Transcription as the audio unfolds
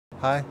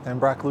Hi, I'm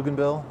Brock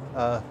Luginbill,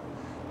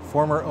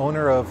 former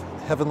owner of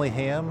Heavenly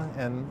Ham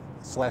and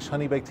 /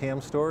 Honey Baked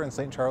Ham store in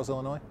St. Charles,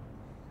 Illinois,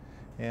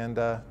 and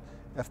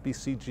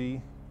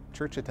FBCG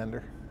church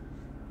attender.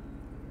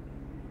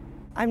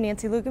 I'm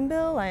Nancy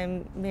Luginbill.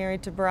 I'm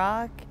married to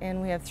Brock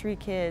and we have 3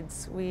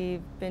 kids.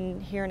 We've been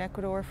here in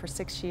Ecuador for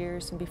 6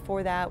 years, and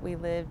before that we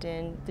lived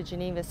in the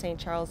Geneva, St.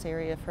 Charles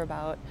area for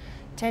about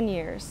 10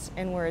 years,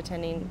 and we're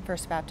attending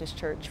First Baptist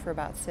Church for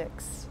about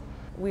 6.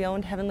 We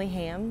owned Heavenly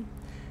Ham.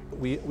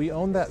 We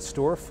owned that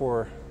store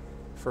for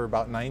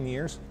about 9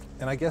 years,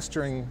 and I guess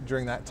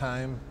during that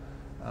time,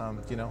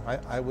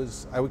 I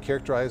would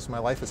characterize my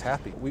life as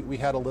happy. We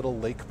had a little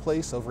lake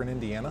place over in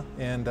Indiana,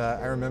 and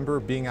I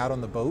remember being out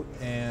on the boat,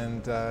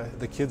 and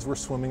the kids were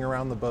swimming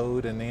around the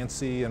boat, and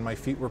Nancy and my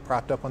feet were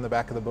propped up on the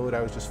back of the boat.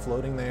 I was just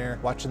floating there,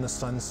 watching the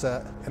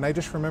sunset, and I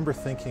just remember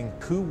thinking,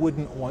 who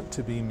wouldn't want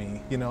to be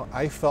me? You know,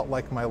 I felt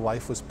like my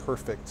life was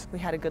perfect. We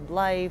had a good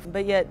life,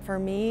 but yet for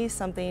me,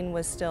 something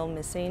was still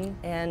missing,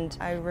 and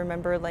I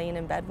remember laying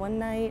in bed one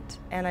night,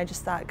 and I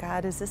just thought,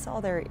 God, is this all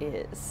there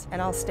is?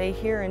 And I'll stay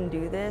here and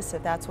do this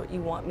if that's what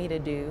you want me to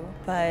do,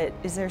 but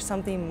is there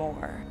something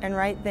more? And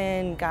right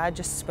then, God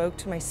just spoke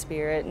to my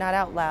spirit, not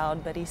out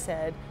loud, but He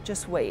said,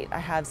 just wait, I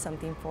have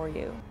something for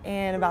you.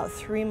 And about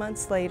 3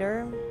 months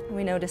later,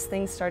 we noticed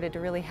things started to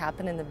really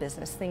happen in the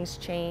business. Things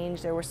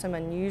changed. There were some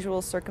unusual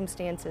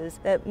circumstances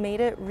that made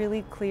it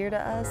really clear to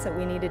us that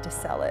we needed to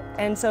sell it.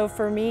 And so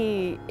for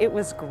me, it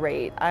was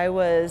great. I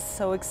was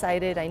so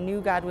excited. I knew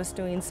God was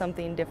doing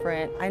something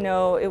different. I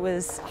know it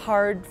was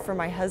hard for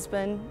my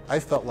husband. I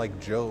felt like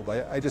Job.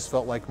 I just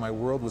felt like my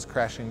world was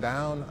crashing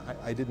down.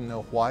 I didn't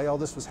know why all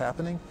this was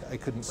happening. I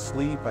couldn't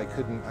sleep. I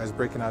was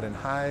breaking out in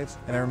hives.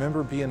 And I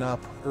remember being up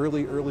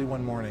early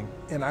one morning,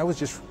 and I was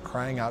just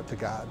crying out to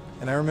God.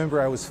 And I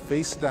remember I was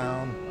face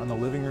down on the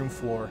living room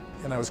floor,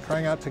 and I was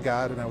crying out to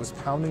God, and I was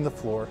pounding the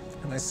floor,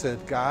 and I said,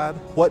 God,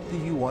 what do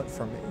you want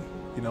from me?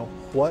 You know,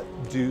 what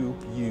do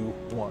you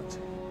want?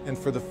 And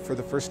for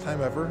the first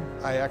time ever,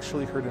 I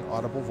actually heard an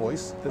audible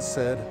voice that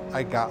said,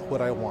 I got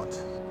what I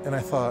want. And I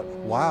thought,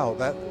 wow,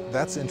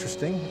 that's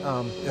interesting.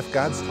 If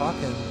God's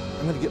talking,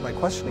 I'm going to get my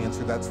question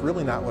answered. That's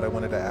really not what I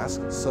wanted to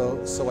ask.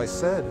 So I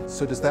said,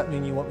 so does that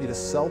mean you want me to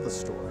sell the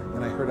store?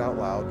 And I heard out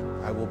loud,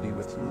 I will be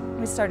with you.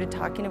 We started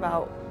talking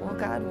about, well,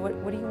 God,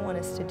 what do you want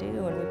us to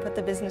do? And we put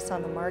the business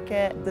on the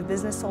market. The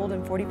business sold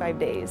in 45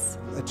 days.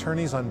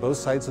 Attorneys on both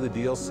sides of the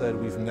deal said,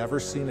 we've never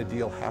seen a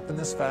deal happen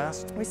this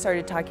fast. We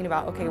started talking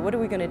about, okay, what are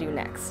we going to do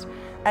next?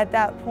 At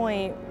that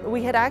point,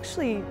 we had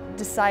actually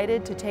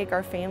decided to take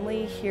our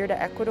family here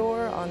to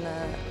Ecuador on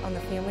the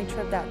family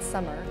trip that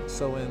summer.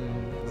 So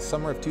in the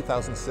summer of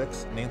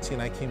 2006, Nancy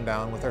and I came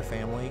down with our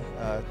family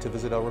to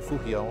visit El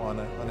Refugio on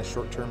a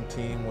short-term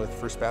team with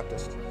First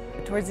Baptist.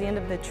 Towards the end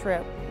of the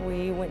trip,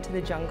 we went to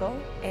the jungle,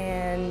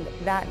 and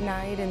that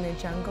night in the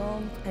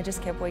jungle, I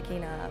just kept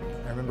waking up.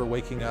 I remember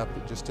waking up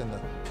just in the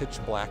pitch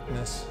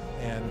blackness,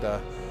 and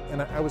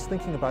I was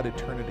thinking about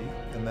eternity,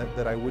 and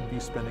that I would be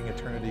spending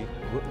eternity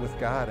with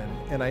God,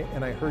 and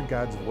I heard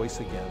God's voice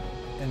again,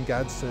 and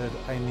God said,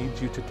 I need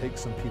you to take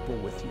some people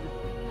with you.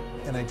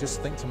 And I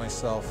just think to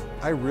myself,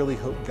 I really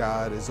hope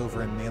God is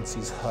over in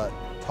Nancy's hut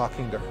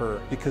talking to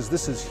her, because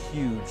this is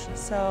huge.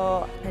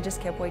 So I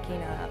just kept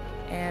waking up,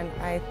 and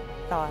I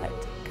thought,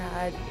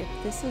 God, if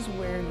this is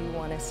where you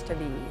want us to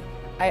be,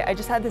 I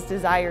just had this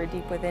desire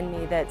deep within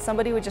me that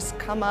somebody would just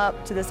come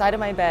up to the side of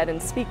my bed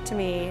and speak to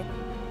me.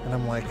 And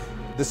I'm like,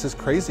 this is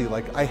crazy.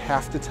 Like, I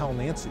have to tell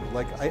Nancy.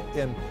 Like,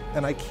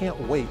 and I can't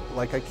wait.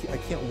 Like, I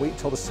can't wait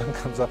till the sun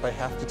comes up. I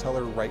have to tell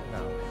her right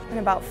now. And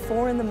about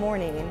 4 in the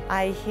morning,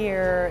 I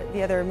hear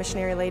the other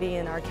missionary lady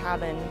in our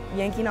cabin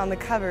yanking on the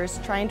covers,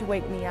 trying to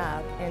wake me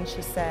up. And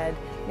she said,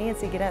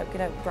 Nancy, get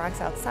up, Brock's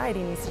outside,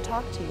 he needs to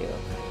talk to you.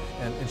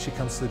 And she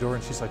comes to the door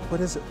and she's like,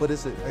 what is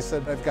it? I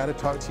said, I've got to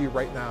talk to you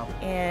right now.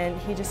 And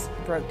he just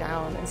broke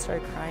down and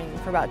started crying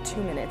for about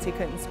 2 minutes. He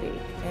couldn't speak.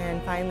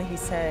 And finally he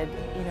said,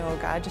 you know,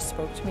 God just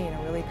spoke to me in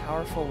a really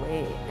powerful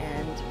way,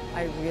 and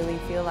I really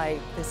feel like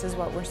this is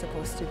what we're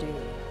supposed to do.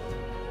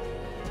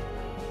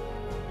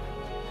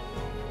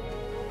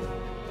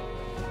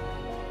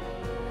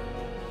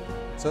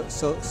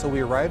 So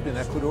we arrived in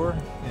Ecuador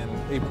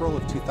in April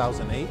of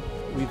 2008.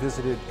 We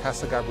visited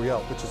Casa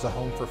Gabriel, which is a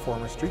home for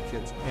former street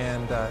kids.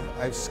 And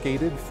I've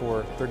skated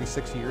for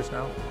 36 years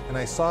now. And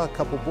I saw a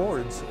couple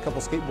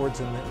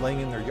skateboards laying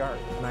in their yard.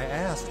 And I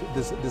asked,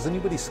 does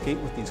anybody skate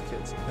with these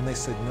kids? And they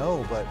said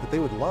no, but they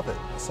would love it.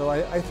 So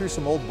I threw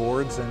some old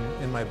boards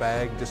in my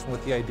bag, just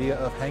with the idea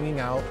of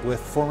hanging out with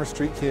former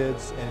street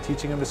kids and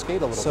teaching them to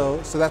skate a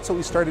little. So that's what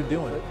we started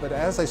doing. But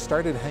as I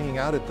started hanging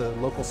out at the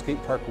local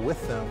skate park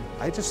with them,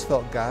 I just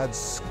felt God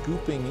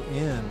scooping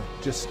in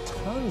just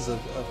tons of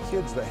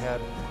kids that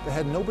had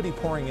nobody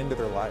pouring into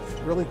their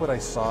life. Really what I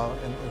saw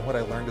and what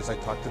I learned as I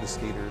talked to the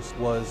skaters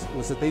was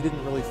that they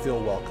didn't really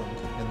feel welcomed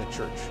in the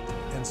church.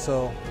 And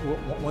so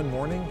one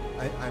morning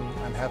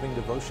I'm having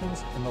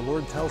devotions, and the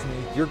Lord tells me,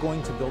 you're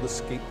going to build a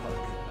skate park.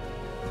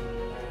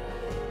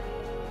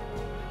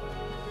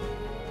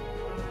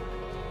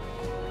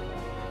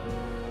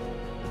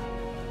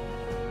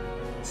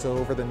 So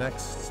over the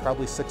next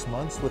probably 6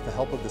 months, with the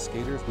help of the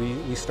skaters,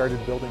 we started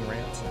building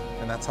ramps,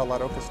 and that's how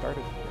Laudoka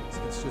started.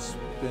 It's just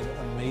been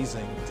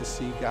amazing to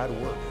see God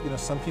work. You know,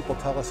 some people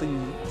tell us, hey,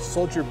 you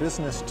sold your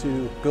business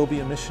to go be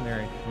a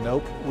missionary.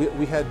 Nope,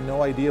 we had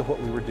no idea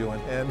what we were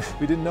doing, and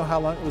we didn't know how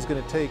long it was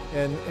going to take.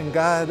 And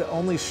God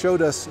only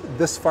showed us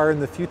this far in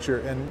the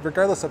future, and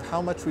regardless of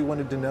how much we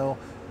wanted to know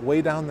way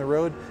down the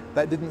road,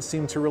 that didn't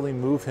seem to really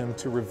move him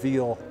to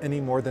reveal any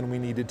more than we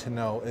needed to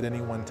know at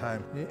any one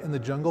time. In the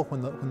jungle,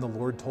 when the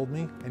Lord told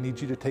me, I need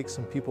you to take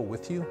some people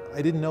with you,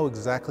 I didn't know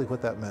exactly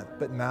what that meant.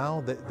 But now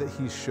that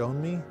he's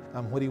shown me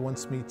what he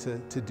wants me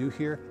to do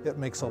here, it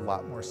makes a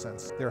lot more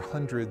sense. There are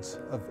hundreds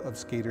of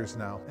skaters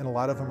now, and a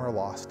lot of them are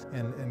lost.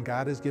 And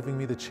God is giving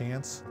me the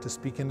chance to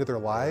speak into their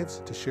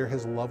lives, to share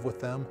his love with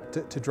them,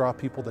 to draw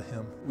people to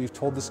him. We've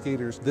told the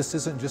skaters, this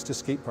isn't just a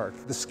skate park.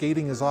 The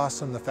skating is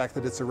awesome, the fact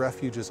that it's a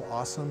refuge is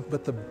awesome,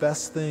 but the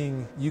best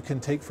thing you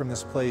can take from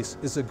this place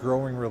is a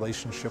growing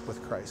relationship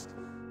with Christ.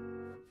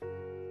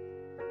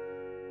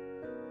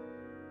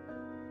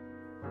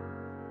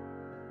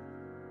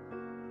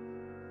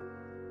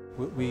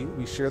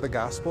 We share the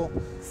gospel.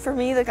 For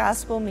me, the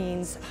gospel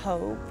means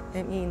hope.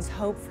 It means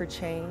hope for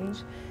change.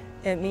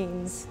 It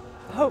means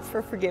hope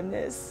for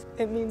forgiveness.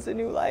 It means a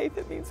new life.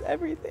 It means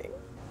everything.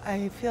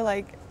 I feel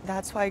like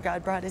that's why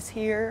God brought us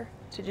here,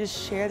 to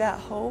just share that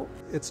hope.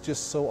 It's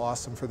just so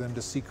awesome for them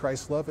to see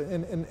Christ's love.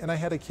 And I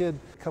had a kid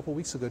a couple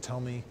weeks ago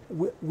tell me,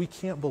 we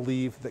can't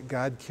believe that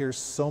God cares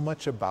so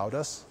much about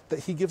us that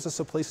he gives us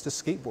a place to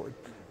skateboard.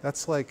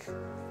 That's like,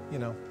 you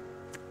know,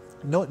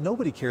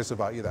 nobody cares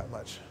about you that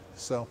much.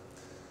 So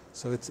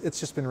it's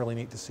just been really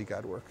neat to see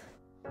God work.